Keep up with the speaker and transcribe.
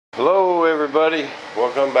Hello everybody,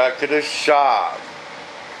 welcome back to the shop.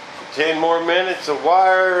 10 more minutes of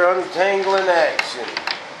wire untangling action.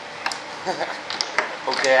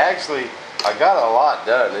 Okay, actually I got a lot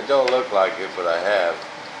done. It don't look like it, but I have.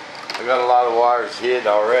 I got a lot of wires hid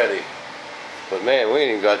already. But man, we ain't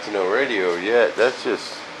even got to no radio yet. That's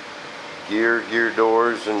just gear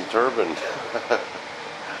doors and turbine.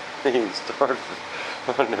 He started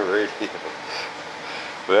on the radio.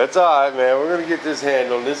 But that's alright, man. We're going to get this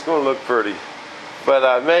handled. It's going to look pretty. But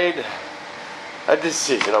I made a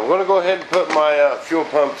decision. I'm going to go ahead and put my fuel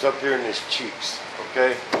pumps up here in these cheeks.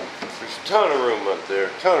 Okay? There's a ton of room up there.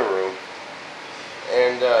 A ton of room.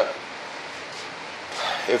 And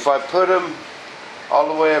if I put them all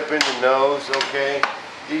the way up in the nose, okay,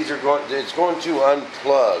 it's going to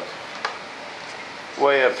unplug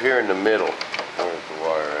way up here in the middle. Where's the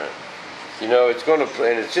wire at? You know, it's going to,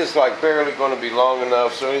 and it's just like barely going to be long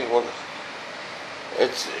enough, so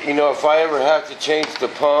it's, you know, if I ever have to change the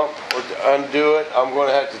pump or to undo it, I'm going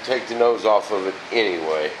to have to take the nose off of it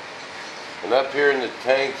anyway. And up here in the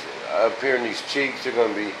tanks, up here in these cheeks, they're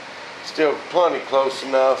going to be still plenty close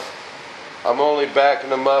enough. I'm only backing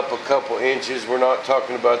them up a couple inches. We're not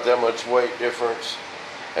talking about that much weight difference,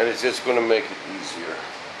 and it's just going to make it easier,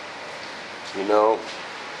 you know,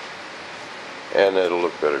 and it'll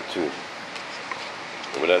look better too.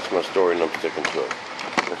 But that's my story, and I'm sticking to it.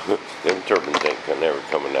 Them turbines ain't never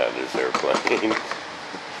coming out of this airplane. I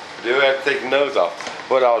do have to take the nose off.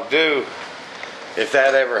 What I'll do, if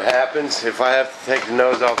that ever happens, if I have to take the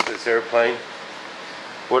nose off this airplane,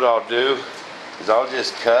 what I'll do is I'll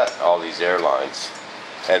just cut all these airlines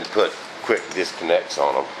and put quick disconnects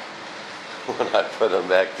on them when I put them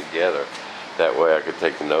back together. That way I could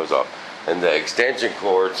take the nose off. And the extension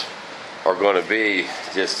cords are going to be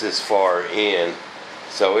just this far in,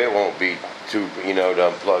 so it won't be too, you know, to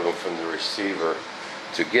unplug them from the receiver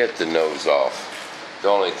to get the nose off. The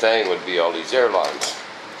only thing would be all these airlines.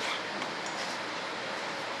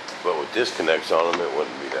 But with disconnects on them, it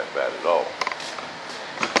wouldn't be that bad at all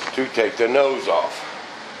to take the nose off.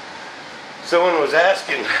 Someone was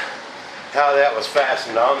asking how that was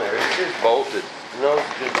fastened on there. It's just bolted. No,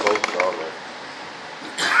 it's just bolted on there.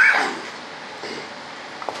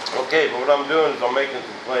 Okay, but what I'm doing is I'm making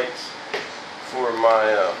some plates for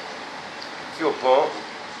my fuel pump.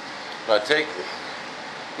 And I take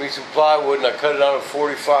me some plywood and I cut it on a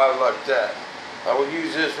 45 like that. I will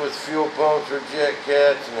use this with fuel pumps or jet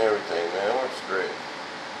cats and everything, man. It works great.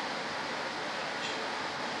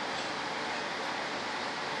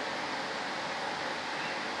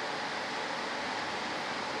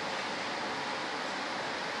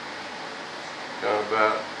 Got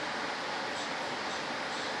about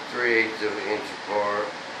 3/8 of an inch apart.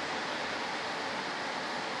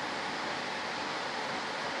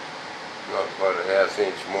 Not quite a ½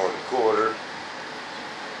 inch more than a quarter.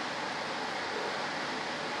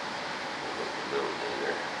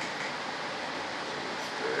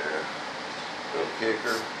 There. Little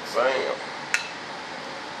kicker. Bam.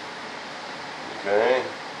 Okay.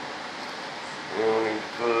 Then we need to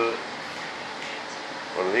put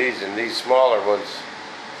one of these, and these smaller ones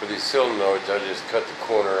for these solenoids, I just cut the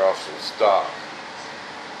corner off some stock.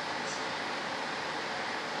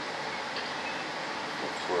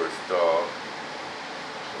 First off,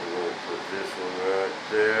 I'm going to put this one right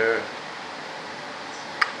there.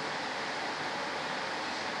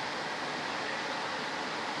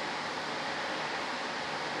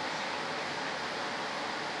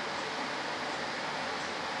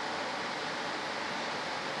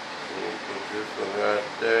 Put this one right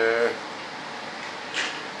there.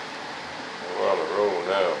 I'm on a roll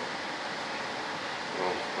now. I'm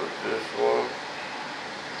going to put this one.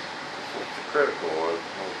 This is the critical one. I'm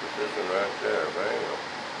going to put this one right there. Bam.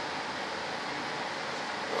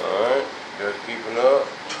 Alright. You guys keeping up?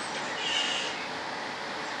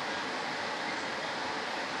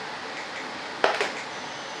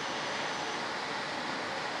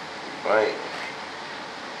 Bam.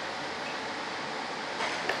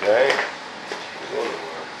 Okay.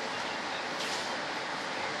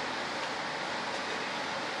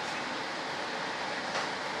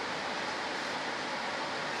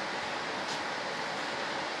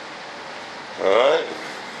 Alright,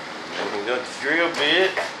 we got the drill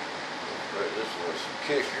bit. Right, this one's some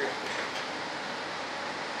kicker.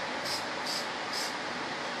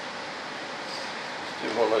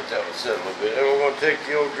 Still gonna let that one settle a little bit. Then we're gonna take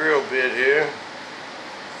the old drill bit here.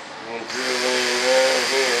 We're gonna drill in around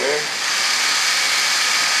here.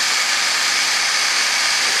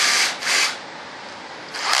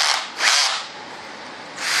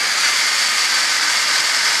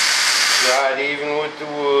 Right even with the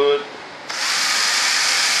wood.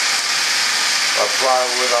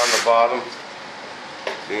 plywood on the bottom.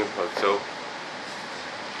 See, like so.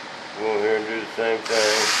 Go in here and do the same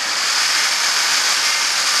thing.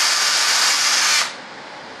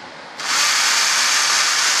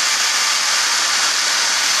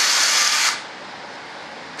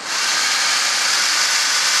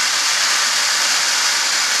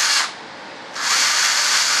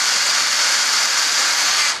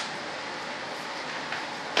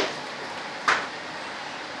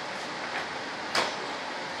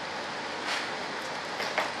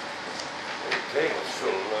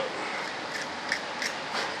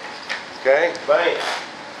 Okay, bam.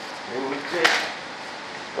 Then we take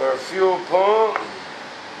our fuel pump.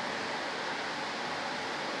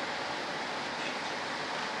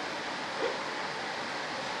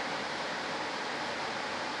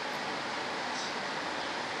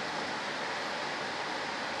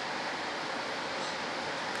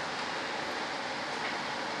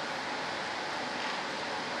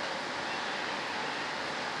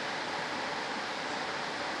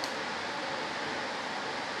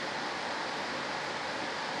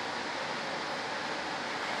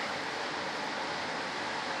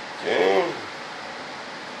 Okay.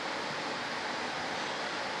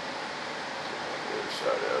 Other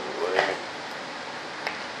side out of the way.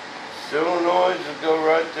 Solenoids will go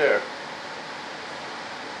right there.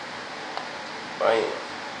 Bam.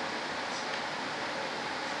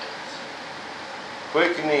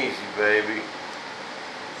 Quick and easy, baby.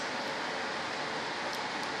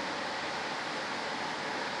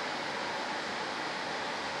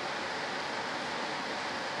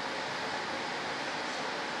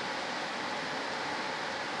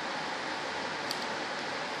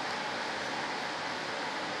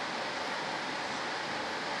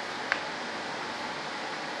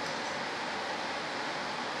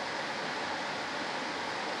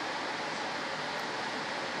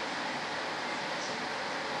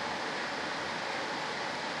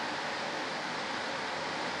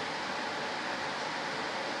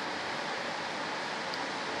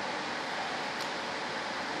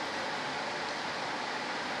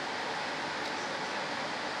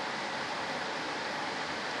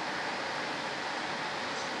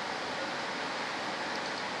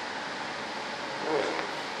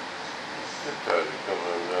 Tires are coming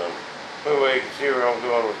undone. Anyway, you can see where I'm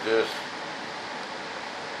going with this.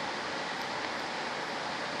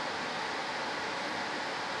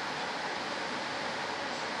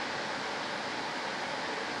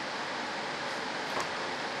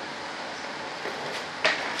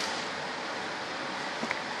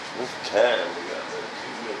 This time we got about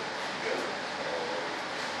 2 minutes.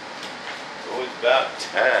 It's always about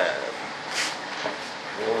time.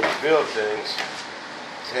 When we build things,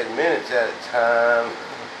 10 minutes at a time,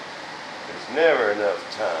 there's never enough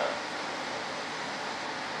time.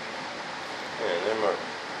 And them are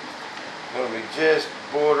going to be just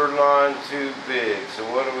borderline too big. So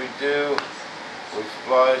what do? We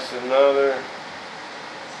splice another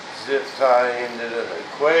zip tie into the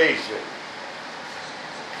equation.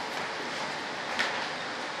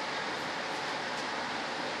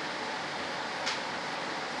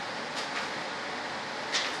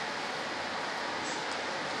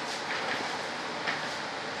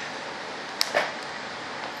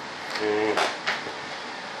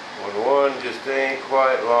 When one just ain't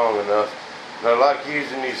quite long enough. And I like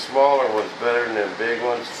using these smaller ones better than them big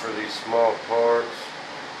ones for these small parts.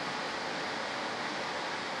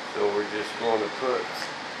 So we're just going to put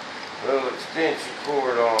a little extension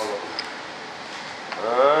cord on them.